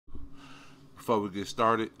before we get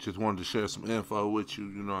started, just wanted to share some info with you,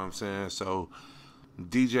 you know what I'm saying? So,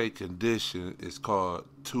 DJ condition is called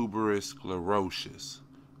tuberous sclerosis,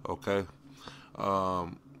 okay? I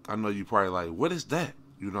know you probably like, what is that?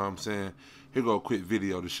 You know what I'm saying? Here go a quick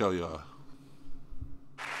video to show y'all.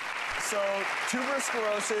 So, tuberous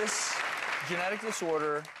sclerosis, genetic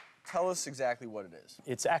disorder. Tell us exactly what it is.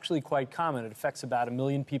 It's actually quite common. It affects about 1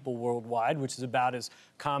 million people worldwide, which is about as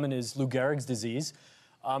common as Lou Gehrig's disease.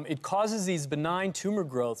 It causes these benign tumor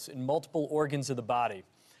growths in multiple organs of the body.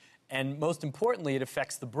 And most importantly, it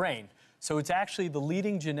affects the brain. So it's actually the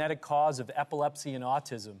leading genetic cause of epilepsy and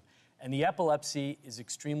autism. And the epilepsy is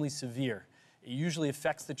extremely severe. It usually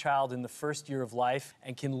affects the child in the first year of life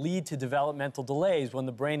and can lead to developmental delays when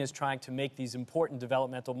the brain is trying to make these important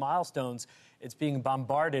developmental milestones. It's being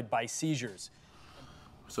bombarded by seizures.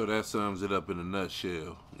 So that sums it up in a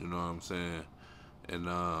nutshell, you know what I'm saying? And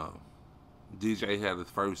DJ had his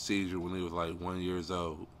first seizure when he was like 1 year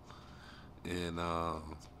old. And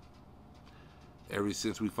ever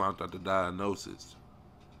since we found out the diagnosis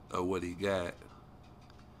of what he got,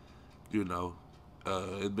 you know,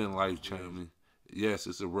 it's been life-changing. Yes,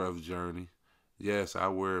 it's a rough journey. Yes, I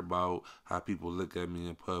worry about how people look at me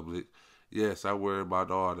in public. Yes, I worry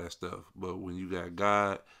about all that stuff. But when you got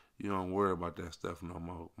God, you don't worry about that stuff no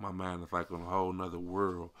more. My mind is like on a whole nother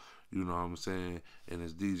world. You know what I'm saying? And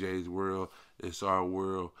it's DJ's world. It's our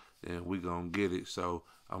world. And we gonna get it. So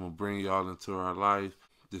I'm gonna bring y'all into our life.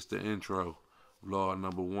 This the intro. Vlog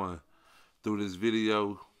number 1. Through this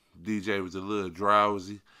video, DJ was a little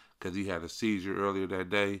drowsy because he had a seizure earlier that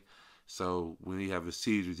day. So when he have his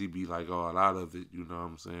seizures, he be like all out of it, you know what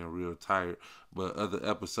I'm saying, real tired. But other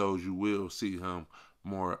episodes, you will see him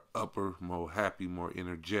more upper, more happy, more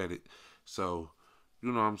energetic. So,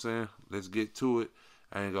 you know what I'm saying? Let's get to it.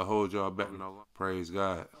 I ain't gonna hold y'all back no longer. Praise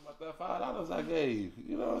God. How about that $5 I gave?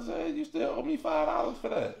 You know what I'm saying? You still owe me $5 for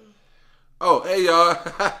that. Oh, hey y'all.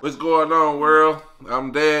 What's going on, world?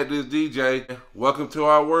 I'm Dad, this DJ. Welcome to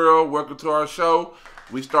our world. Welcome to our show.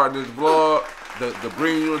 We starting this vlog to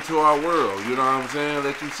bring you into our world, you know what I'm saying?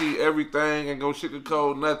 Let you see everything and go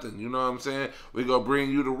sugarcoat nothing, you know what I'm saying? We gonna bring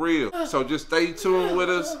you the real. So just stay tuned with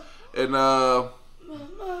us, and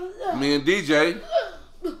me and DJ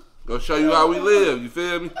gonna show you how we live, you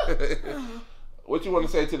feel me? What you want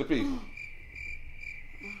to say to the people?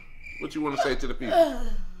 What you want to say to the people?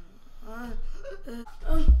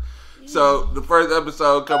 So the first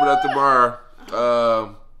episode coming up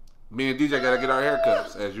tomorrow. Me and DJ gotta get our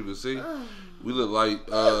haircuts, as you can see. We look like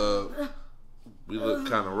we look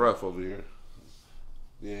kind of rough over here.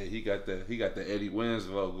 Yeah, he got the Eddie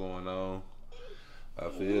Winslow going on. I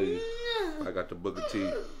feel you. I got the Booker T.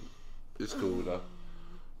 It's cool though.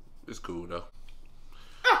 It's cool though.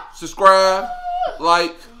 Subscribe,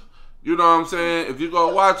 like, you know what I'm saying? If you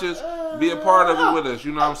go watch us, be a part of it with us,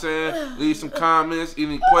 you know what I'm saying? Leave some comments,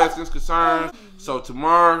 any questions, concerns. So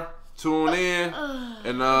tomorrow, tune in,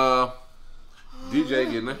 and DJ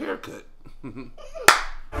getting a haircut.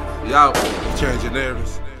 Y'all changing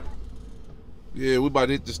narratives. Yeah, we about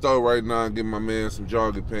to hit the store right now and get my man some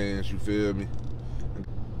jogging pants, you feel me?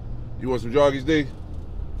 You want some joggies, D?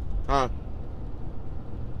 Huh?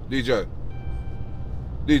 DJ.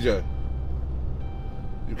 DJ.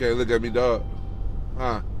 You can't look at me, dog.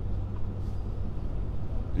 Huh?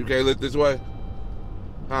 You can't look this way?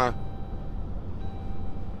 Huh?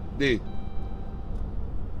 D.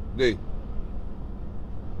 D.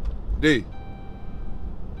 D.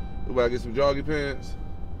 You about to get some jogging pants?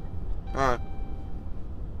 Huh?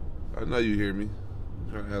 I know you hear me.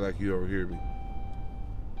 I'm trying to act like you don't hear me.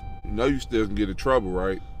 You know you still can get in trouble,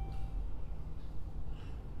 right?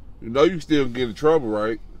 You know you still can get in trouble,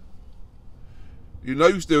 right? You know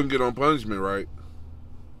you still can get on punishment, right?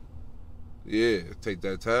 Yeah, take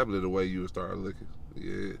that tablet away, you will start looking.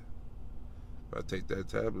 Yeah. If I take that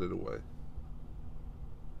tablet away.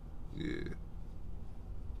 Yeah.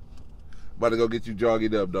 About to go get you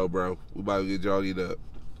joggied up though, bro. We about to get joggied up.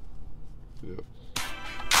 Yeah.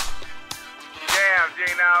 Damn,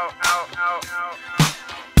 Gino. Out.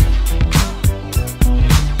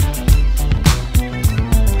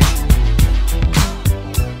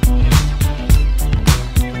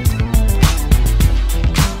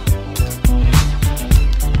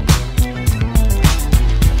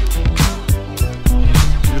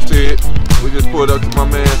 We just pulled up to my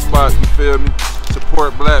man's spot, you feel me?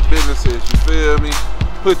 Support black businesses, you feel me?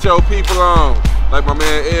 Put your people on, like my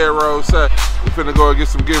man Ed Rose said. We finna go and get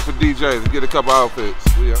some gear for DJs and get a couple outfits.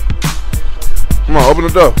 Yeah. Come on, open the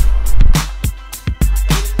door.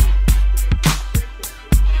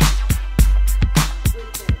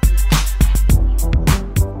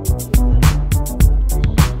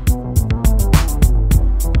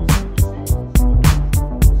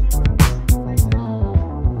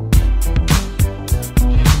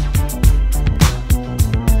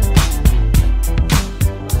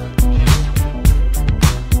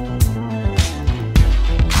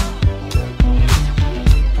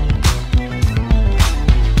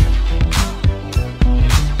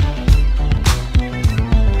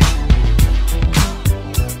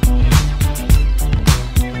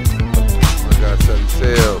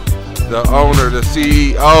 The owner, the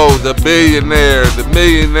CEO, the billionaire, the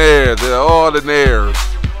millionaire, the ordinaire.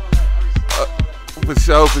 For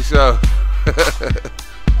sure, for sure.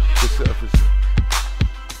 For sure, for sure.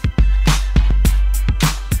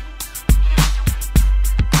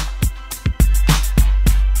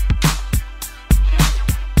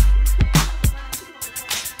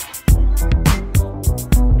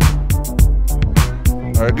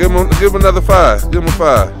 All right, give him another 5. Give him a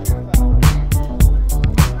 5.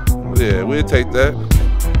 Yeah, we'll take that.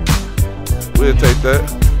 We'll take that.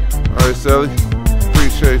 All right, Sally.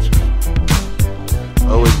 Appreciate you.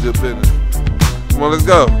 Always good business. Come on, let's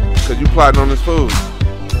go. Cause you plotting on this food.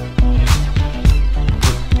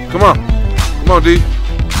 Come on. Come on, D.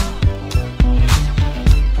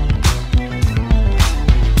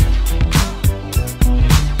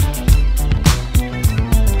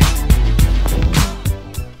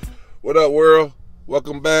 What up, world?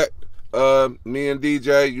 Welcome back. Me and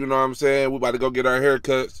DJ, you know what I'm saying? We about to go get our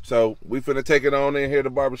haircuts. So we finna take it on in here at the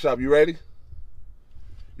barbershop. You ready?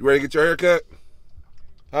 You ready to get your haircut?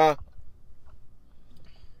 Huh?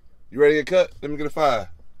 You ready to get cut? Let me get a 5.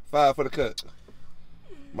 5 for the cut.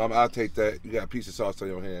 Mama, I'll take that. You got a piece of sauce on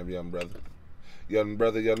your hand, young brother. Young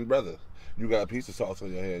brother, young brother. You got a piece of sauce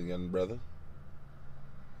on your hand, young brother.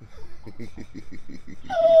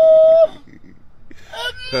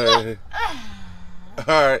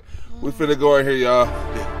 Alright, we finna go in here, y'all.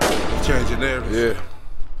 Yeah. Changing narratives. Yeah.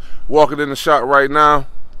 Walking in the shop right now.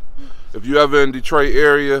 If you ever in Detroit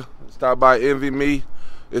area, stop by Envy Me.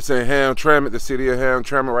 It's in Hamtramck, the city of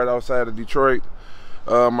Hamtramck, right outside of Detroit.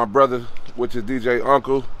 My brother, which is DJ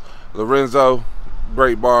Uncle, Lorenzo,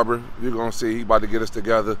 great barber. You're gonna see he about to get us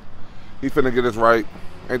together. He finna get us right.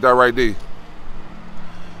 Ain't that right, D?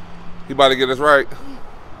 He about to get us right.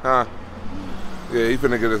 Huh? Yeah, he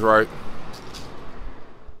finna get us right.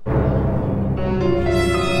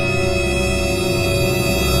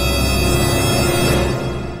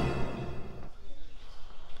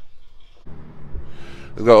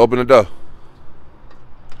 Let's go open the door.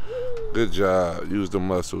 Good job. Use the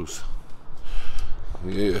muscles.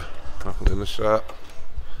 Yeah. In the shop.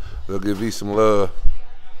 They'll give you some love.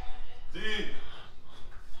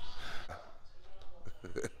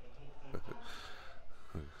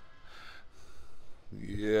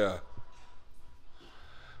 Yeah.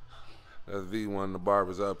 That's V1, the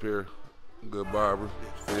barber's up here. Good barber.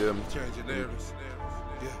 Feel me? Changing narratives.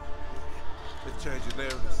 Yeah. It's changing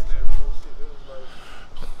narratives.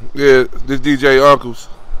 Yeah, this DJ Uncles.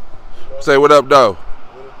 Say what up, though.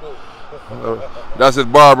 That's his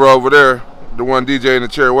barber over there. The one DJ in the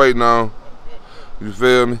chair waiting on. You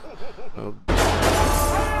feel me? Yeah.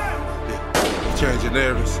 It's changing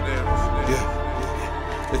narratives.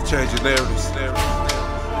 Yeah. It's changing narratives.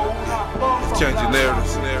 It's changing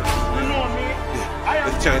narratives. Yeah.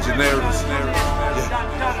 It's changing narratives.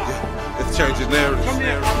 Yeah. It's changing narratives.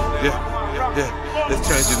 Yeah. Yeah. It's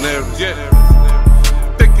changing narratives. Yeah.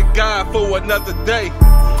 Thanking God for another day.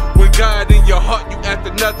 When God in your heart, you act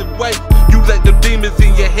another way. You let them demons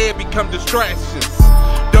in your head become distractions.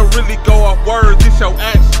 Don't really go off words, it's your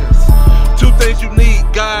actions. 2 things you need,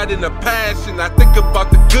 God and a passion. I think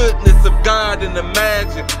about the goodness of God and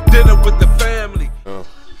imagine dinner with the family.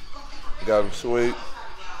 Got him sweet.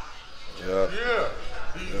 Yeah.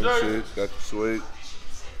 Got him got you sweet.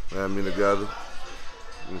 Got me together.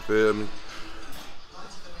 You feel me?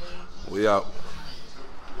 We out.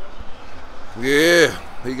 Yeah,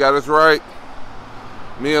 he got us right.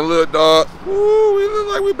 Me and Lil Dog. Ooh, we look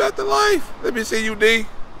like we back to life. Let me see you, D.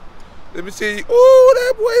 Let me see you. Ooh,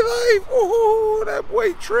 that boy life. Ooh, that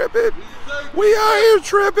boy tripping. We out here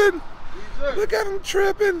tripping. Look at him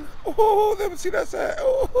tripping. Ooh, let me see that side.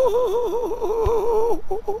 Ooh.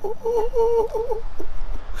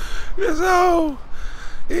 It's on.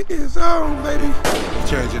 It is on, baby.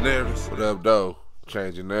 Changing narratives. What up, though?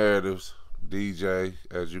 Changing narratives. DJ,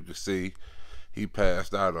 as you can see, he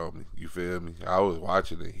passed out on me. You feel me? I was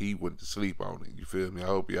watching it. He went to sleep on it. You feel me? I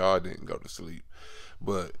hope y'all didn't go to sleep.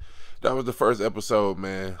 But that was the first episode,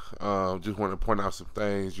 man. Just want to point out some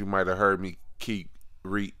things. You might have heard me keep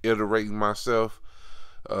reiterating myself.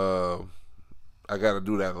 I got to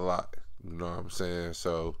do that a lot. You know what I'm saying?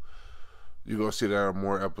 So you're going to see there are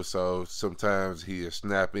more episodes. Sometimes he'll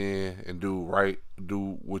snap in and do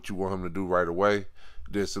what you want him to do right away.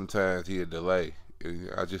 Then sometimes he'll delay.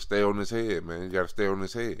 I just stay on his head, man. You got to stay on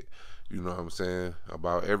his head. You know what I'm saying?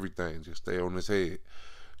 About everything. Just stay on his head,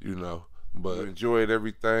 you know. But enjoyed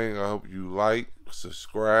everything. I hope you like,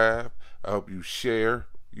 subscribe. I hope you share.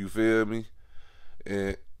 You feel me?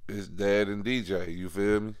 And it's Dad and DJ. You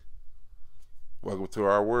feel me? Welcome to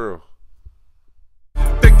our world.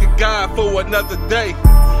 Thanking God for another day.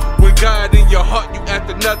 When God in your heart, you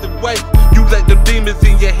act another way. You let them demons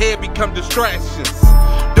in your head become distractions.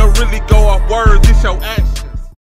 Don't really go off words, it's your actions.